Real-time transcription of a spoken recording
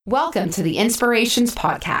Welcome to the Inspirations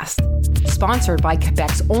Podcast, sponsored by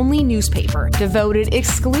Quebec's only newspaper devoted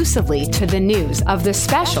exclusively to the news of the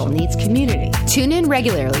special needs community. Tune in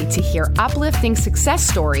regularly to hear uplifting success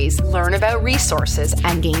stories, learn about resources,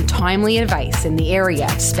 and gain timely advice in the area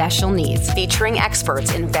of special needs, featuring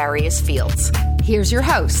experts in various fields. Here's your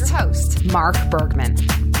host, Mark Bergman.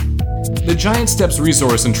 The Giant Steps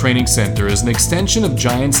Resource and Training Center is an extension of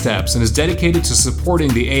Giant Steps and is dedicated to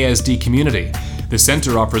supporting the ASD community. The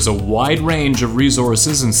center offers a wide range of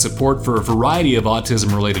resources and support for a variety of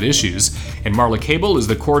autism-related issues, and Marla Cable is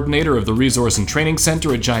the coordinator of the Resource and Training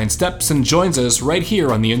Center at Giant Steps and joins us right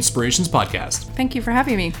here on the Inspirations Podcast. Thank you for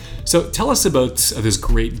having me. So tell us about this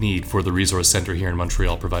great need for the Resource Center here in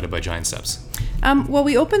Montreal provided by Giant Steps. Well,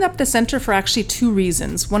 we opened up the center for actually two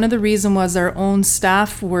reasons. One of the reasons was our own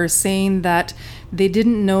staff were saying that they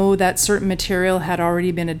didn't know that certain material had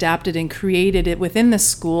already been adapted and created it within the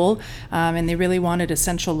school, and they really wanted a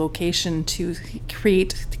central location to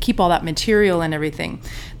keep all that material and everything.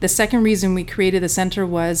 The second reason we created the center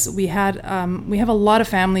was we have a lot of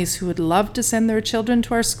families who would love to send their children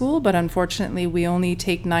to our school, but unfortunately we only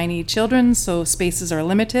take 90 children, so spaces are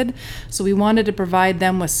limited. So we wanted to provide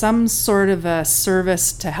them with some sort of a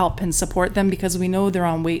service to help and support them because we know they're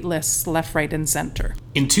on wait lists left, right, and center.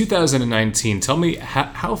 In 2019, tell me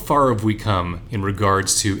how far have we come in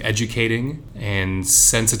regards to educating and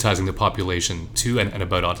sensitizing the population to and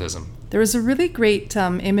about autism? There was a really great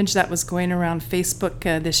image that was going around Facebook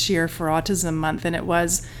this year for Autism Month, and it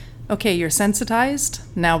was, okay, you're sensitized,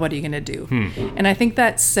 now what are you going to do? And I think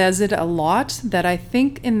that says it a lot, that I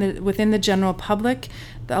think within the general public,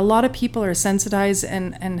 a lot of people are sensitized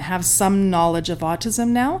and have some knowledge of autism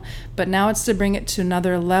now, but now it's to bring it to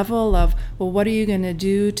another level of, well, what are you going to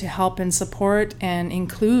do to help and support and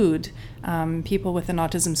include people with an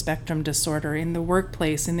autism spectrum disorder in the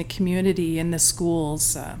workplace, in the community, in the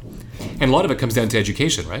schools. And a lot of it comes down to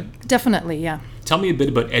education, right? Definitely, yeah. Tell me a bit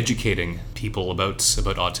about educating people about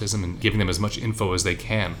autism and giving them as much info as they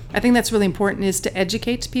can. I think that's really important, is to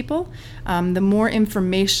educate people. The more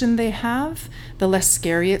information they have, the less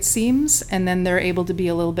scary it seems, and then they're able to be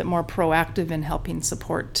a little bit more proactive in helping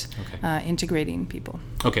support integrating people.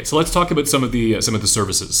 Okay, so let's talk about some of the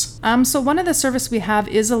services. So one of the services we have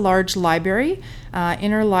is a large library.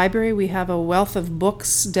 In our library, we have a wealth of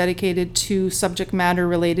books dedicated to subject matter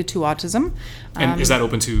related to autism. And is that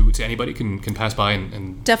open to anybody can pass by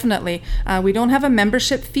and... Definitely. We don't have a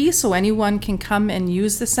membership fee, so anyone can come and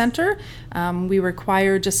use the center. We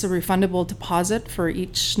require just a refundable deposit for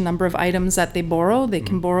each number of items that they borrow. They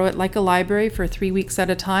can borrow it like a library for 3 weeks at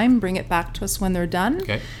a time, bring it back to us when they're done.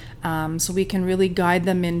 Okay. So we can really guide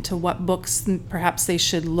them into what books perhaps they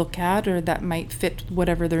should look at or that might fit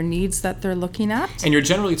whatever their needs that they're looking at. And you're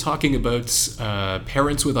generally talking about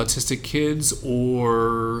parents with autistic kids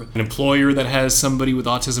or an employer that has somebody with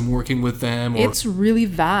autism working with them? Or... It's really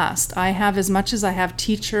vast. I have as much as I have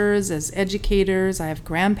teachers, as educators, I have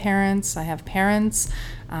grandparents, I have parents.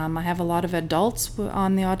 I have a lot of adults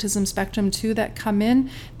on the autism spectrum too that come in.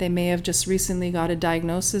 They may have just recently got a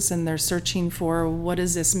diagnosis and they're searching for, what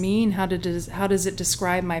does this mean? How does it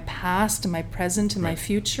describe my past and my present and my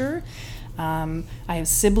future? I have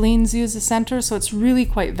siblings use the center, so it's really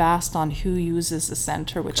quite vast on who uses the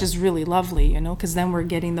center, which is really lovely, because then we're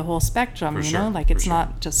getting the whole spectrum, it's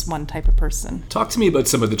not just one type of person. Talk to me about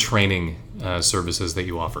some of the training services that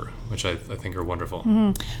you offer, which I think are wonderful.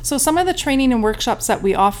 Mm-hmm. So some of the training and workshops that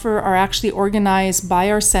we offer are actually organized by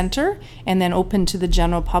our center and then open to the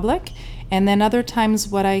general public. And then other times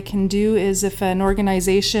what I can do is if an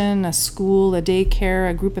organization, a school, a daycare,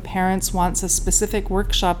 a group of parents wants a specific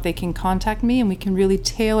workshop, they can contact me and we can really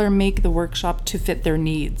tailor make the workshop to fit their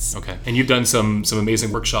needs. Okay. And you've done some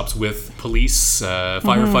amazing workshops with police,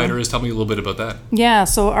 firefighters. Tell me a little bit about that. Yeah.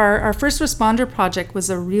 So our first responder project was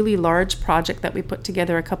a really large project that we put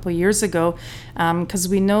together a couple of years ago because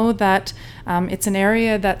we know that it's an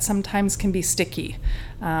area that sometimes can be sticky.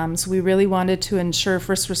 So we really wanted to ensure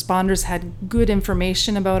first responders had good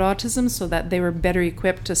information about autism so that they were better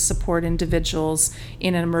equipped to support individuals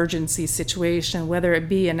in an emergency situation, whether it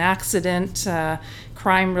be an accident,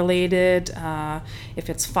 crime related, if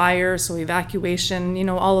it's fire, so evacuation,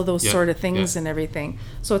 all of those sort of things and everything.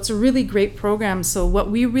 So it's a really great program. So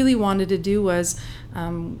what we really wanted to do was,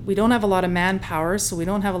 we don't have a lot of manpower, so we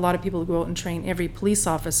don't have a lot of people to go out and train every police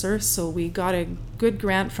officer. So we got a good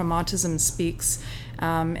grant from Autism Speaks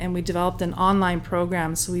and we developed an online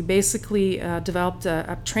program. So we basically developed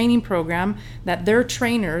a training program that their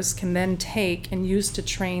trainers can then take and use to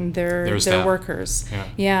train their workers.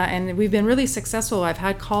 Yeah, and we've been really successful. I've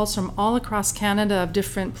had calls from all across Canada of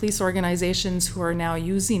different police organizations who are now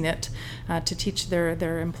using it to teach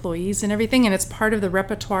their employees and everything, and it's part of the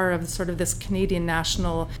repertoire of sort of this Canadian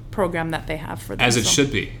national program that they have for them. As it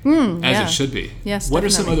should be. It should be. Yes, what definitely. are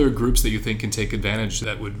some other groups that you think can take advantage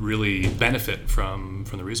that would really benefit from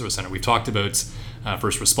the Resource Center? We talked about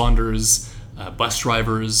first responders, bus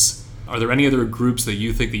drivers. Are there any other groups that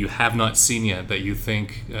you think that you have not seen yet that you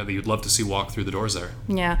think that you'd love to see walk through the doors there?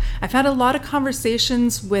 Yeah, I've had a lot of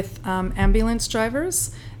conversations with ambulance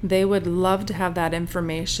drivers. They would love to have that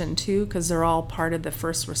information too, because they're all part of the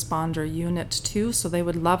first responder unit too. So they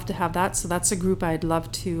would love to have that. So that's a group I'd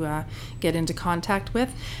love to get into contact with.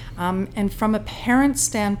 And from a parent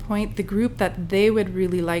standpoint, the group that they would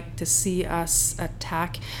really like to see us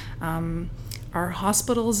attack are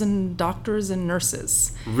hospitals and doctors and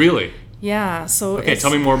nurses. Really? Yeah. So okay, tell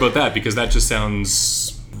me more about that, because that just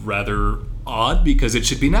sounds rather odd, because it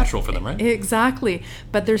should be natural for them, right? Exactly.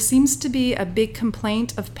 But there seems to be a big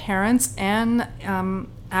complaint of parents and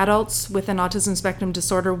adults with an autism spectrum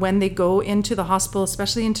disorder when they go into the hospital,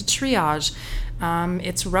 especially into triage.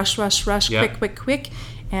 It's rush, quick,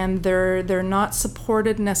 and they're not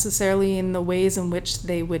supported necessarily in the ways in which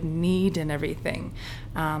they would need and everything.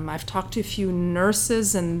 I've talked to a few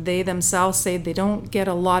nurses, and they themselves say they don't get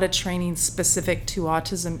a lot of training specific to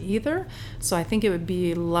autism either. So I think it would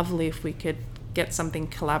be lovely if we could get something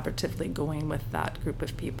collaboratively going with that group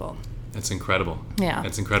of people. That's incredible. Yeah.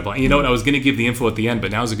 That's incredible. And you know what? I was going to give the info at the end,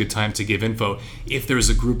 but now's a good time to give info. If there's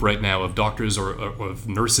a group right now of doctors or of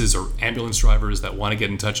nurses or ambulance drivers that want to get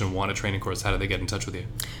in touch and want a training course, how do they get in touch with you?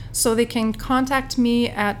 So they can contact me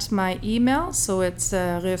at my email. So it's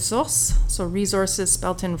ressources, so resources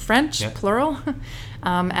spelled in French, plural,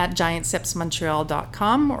 at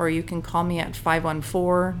giantstepsmontreal.com, or you can call me at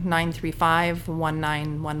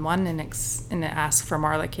 514-935-1911 and ask for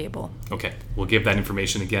Marla Cable. Okay, we'll give that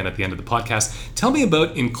information again at the end of the podcast. Tell me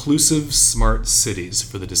about inclusive smart cities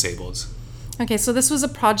for the disabled. Okay, so this was a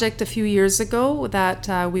project a few years ago that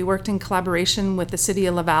we worked in collaboration with the city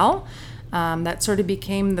of Laval. That sort of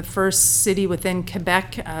became the first city within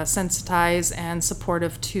Quebec sensitized and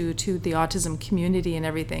supportive to the autism community and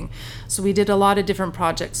everything. So we did a lot of different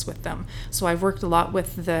projects with them. So I've worked a lot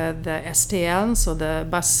with the STL, so the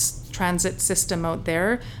bus transit system out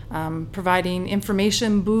there, providing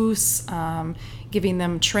information booths, giving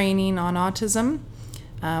them training on autism.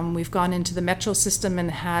 We've gone into the metro system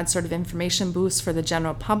and had sort of information booths for the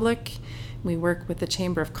general public. We worked with the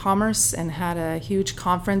Chamber of Commerce and had a huge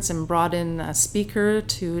conference and brought in a speaker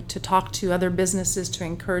to talk to other businesses to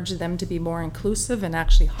encourage them to be more inclusive and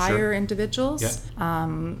actually hire individuals.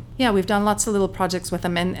 Yeah. We've done lots of little projects with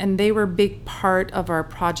them, and they were a big part of our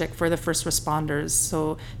project for the first responders.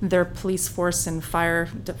 So their police force and fire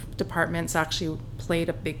departments actually played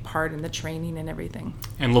a big part in the training and everything.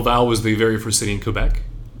 And Laval was the very first city in Quebec?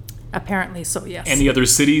 Apparently so, yes. Any other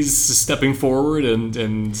cities stepping forward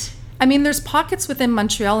and I mean, there's pockets within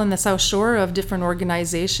Montreal and the South Shore of different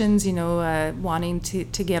organizations, wanting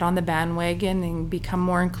to get on the bandwagon and become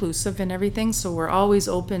more inclusive and everything. So we're always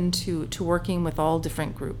open to working with all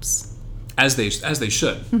different groups. As they should.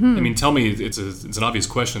 Mm-hmm. I mean, tell me, it's an obvious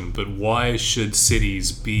question, but why should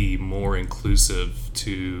cities be more inclusive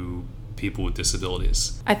to people with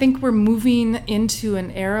disabilities? I think we're moving into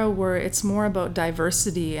an era where it's more about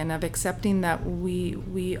diversity and of accepting that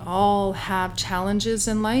we all have challenges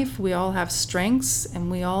in life, we all have strengths,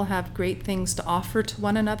 and we all have great things to offer to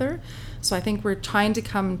one another. So I think we're trying to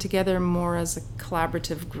come together more as a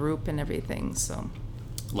collaborative group and everything. So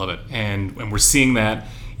love it. And we're seeing that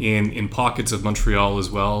in pockets of Montreal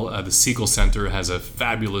as well. The Siegel Center has a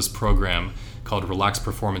fabulous program called Relaxed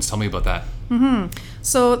Performance. Tell me about that. Mm-hmm.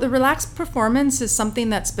 So the Relaxed Performance is something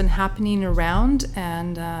that's been happening around,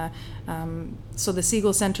 and so the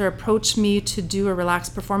Siegel Center approached me to do a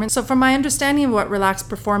Relaxed Performance. So from my understanding of what Relaxed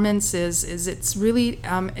Performance is it's really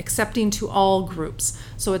accepting to all groups.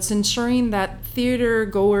 So it's ensuring that theater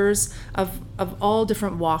goers of all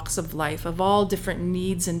different walks of life, of all different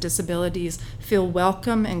needs and disabilities, feel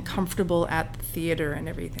welcome and comfortable at the theater and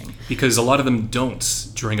everything. Because a lot of them don't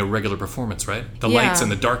during a regular performance, right? The lights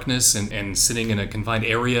and the darkness and sitting in a confined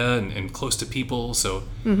area and close to people, so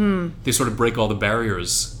they sort of break all the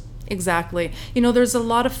barriers. Exactly. There's a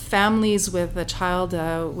lot of families with a child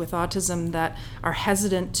with autism that are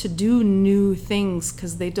hesitant to do new things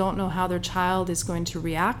because they don't know how their child is going to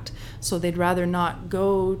react. So they'd rather not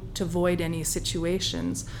go to avoid any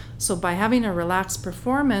situations. So by having a relaxed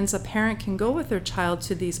performance, a parent can go with their child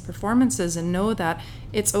to these performances and know that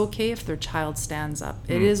it's okay if their child stands up.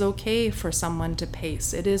 It is okay for someone to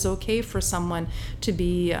pace. It is okay for someone to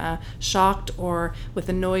be shocked or with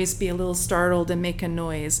a noise be a little startled and make a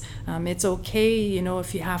noise. It's okay,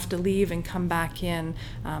 if you have to leave and come back in.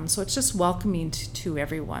 So it's just welcoming to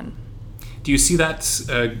everyone. Do you see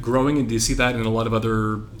that growing, and do you see that in a lot of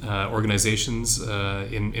other organizations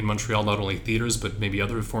in Montreal, not only theaters, but maybe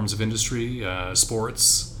other forms of industry,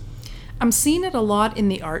 sports? I'm seeing it a lot in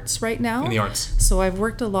the arts right now. In the arts. So I've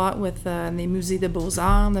worked a lot with the Musée des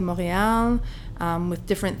Beaux-Arts de Montréal, with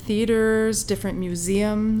different theaters, different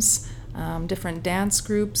museums, different dance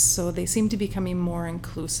groups. So they seem to be becoming more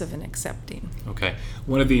inclusive and accepting. Okay.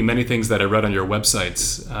 One of the many things that I read on your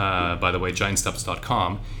website, by the way,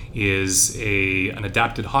 giantsteps.com, is an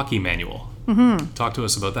adapted hockey manual. Mm-hmm. Talk to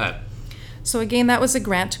us about that. So again, that was a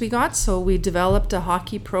grant we got. So we developed a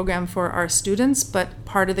hockey program for our students, but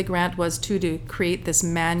part of the grant was to create this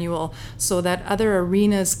manual so that other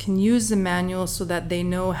arenas can use the manual so that they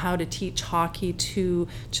know how to teach hockey to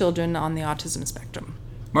children on the autism spectrum.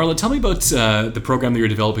 Marla, tell me about the program that you're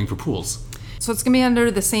developing for pools. So it's going to be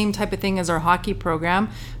under the same type of thing as our hockey program.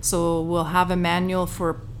 So we'll have a manual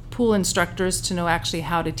for pool instructors to know actually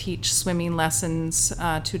how to teach swimming lessons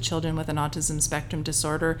to children with an autism spectrum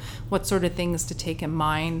disorder, what sort of things to take in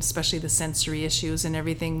mind, especially the sensory issues and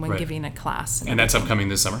everything when giving a class. And that's upcoming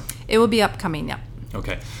this summer? It will be upcoming, yeah.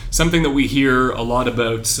 Okay. Something that we hear a lot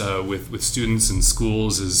about with students in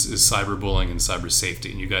schools is cyberbullying and cyber safety,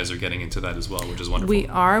 and you guys are getting into that as well, which is wonderful. We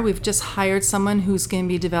are. We've just hired someone who's going to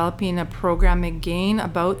be developing a program again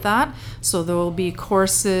about that. So there will be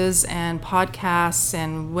courses and podcasts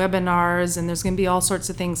and webinars, and there's going to be all sorts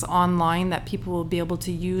of things online that people will be able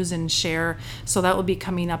to use and share. So that will be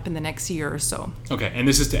coming up in the next year or so. Okay, and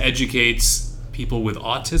this is to educate people with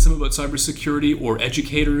autism about cybersecurity, or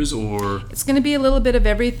educators, or? It's going to be a little bit of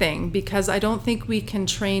everything, because I don't think we can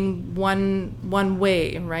train one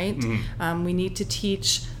way, right? Mm-hmm. We need to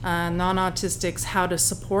teach non-autistics how to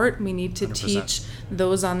support. We need to 100%. Teach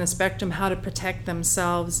those on the spectrum how to protect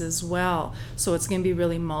themselves as well. So it's going to be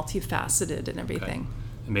really multifaceted and everything. Okay.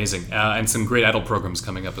 Amazing. And some great adult programs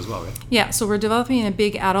coming up as well, right? Yeah, so we're developing a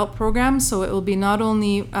big adult program. So it will be not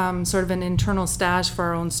only sort of an internal stage for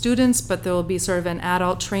our own students, but there will be sort of an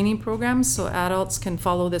adult training program. So adults can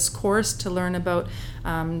follow this course to learn about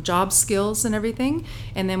job skills and everything.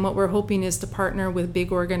 And then what we're hoping is to partner with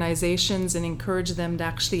big organizations and encourage them to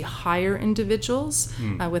actually hire individuals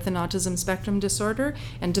with an autism spectrum disorder,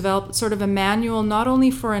 and develop sort of a manual not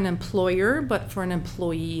only for an employer, but for an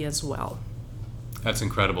employee as well. That's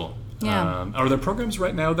incredible. Yeah. Are there programs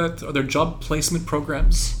right now are there job placement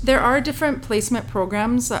programs? There are different placement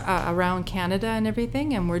programs around Canada and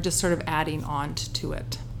everything, and we're just sort of adding on to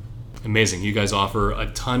it. Amazing. You guys offer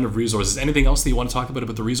a ton of resources. Anything else that you want to talk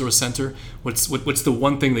about the Resource Center? What's the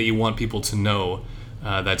one thing that you want people to know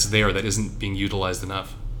that's there that isn't being utilized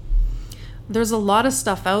enough? There's a lot of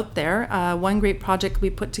stuff out there. One great project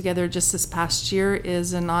we put together just this past year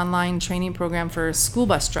is an online training program for school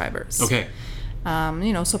bus drivers. Okay.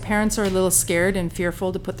 So parents are a little scared and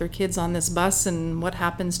fearful to put their kids on this bus, and what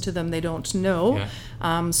happens to them they don't know.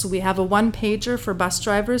 Yeah. So we have a one-pager for bus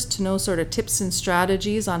drivers to know sort of tips and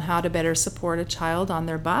strategies on how to better support a child on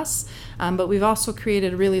their bus. But we've also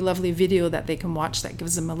created a really lovely video that they can watch that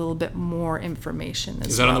gives them a little bit more information.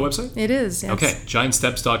 Is that on the website? It is, yes. Okay,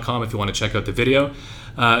 giantsteps.com if you want to check out the video.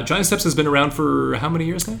 Giant Steps has been around for how many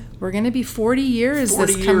years now? We're going to be 40 years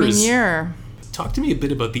this coming year. Talk to me a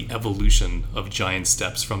bit about the evolution of Giant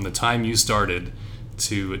Steps from the time you started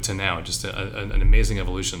to now. Just an amazing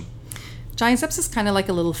evolution. Giant Steps is kind of like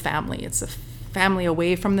a little family. It's a family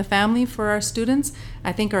away from the family for our students.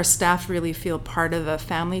 I think our staff really feel part of a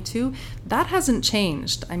family too. That hasn't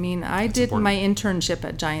changed. I mean, I did my internship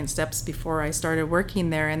at Giant Steps before I started working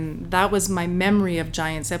there, and that was my memory of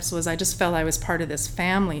Giant Steps, was I just felt I was part of this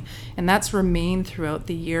family, and that's remained throughout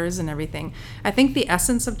the years and everything. I think the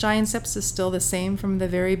essence of Giant Steps is still the same from the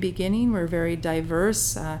very beginning. We're very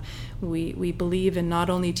diverse. We believe in not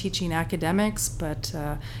only teaching academics, but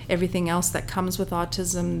everything else that comes with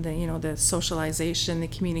autism, the socialization, the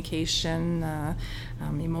communication,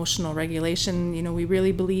 emotional regulation. We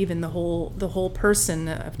really believe in the whole person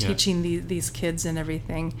of teaching these kids and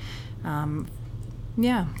everything.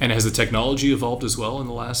 Yeah. And has the technology evolved as well in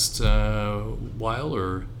the last while,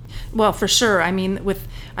 or? Well, for sure. I mean,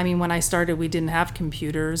 when I started, we didn't have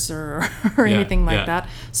computers or anything like that.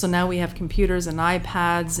 So now we have computers and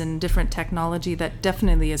iPads and different technology that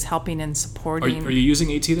definitely is helping and supporting. Are you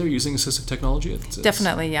using AT there? Are you using assistive technology?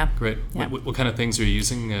 Definitely, yeah. Great. Yeah. What kind of things are you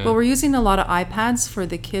using? Well, we're using a lot of iPads for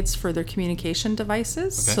the kids for their communication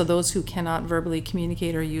devices. Okay. So those who cannot verbally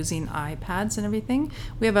communicate are using iPads and everything.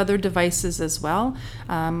 We have other devices as well.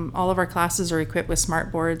 All of our classes are equipped with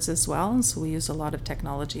smart boards as well. So we use a lot of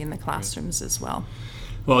technology in the classrooms as well.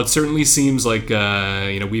 Well, it certainly seems like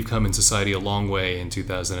we've come in society a long way in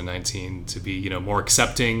 2019 to be more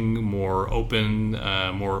accepting, more open,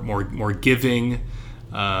 more giving.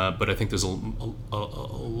 But I think there's a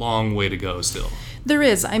long way to go still. There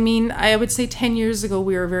is. I mean, I would say 10 years ago,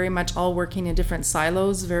 we were very much all working in different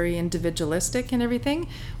silos, very individualistic and everything.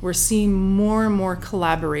 We're seeing more and more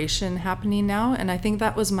collaboration happening now. And I think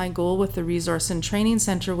that was my goal with the Resource and Training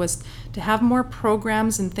Center, was to have more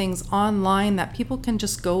programs and things online that people can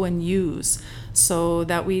just go and use, so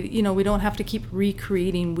that we don't have to keep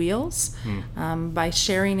recreating wheels. By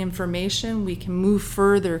sharing information, we can move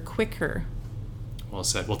further quicker. Well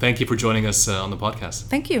said. Well, thank you for joining us on the podcast.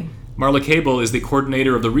 Thank you. Marla Cable is the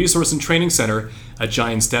coordinator of the Resource and Training Center at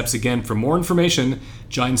Giant Steps. Again, for more information,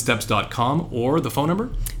 giantsteps.com or the phone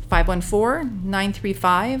number?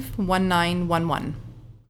 514-935-1911.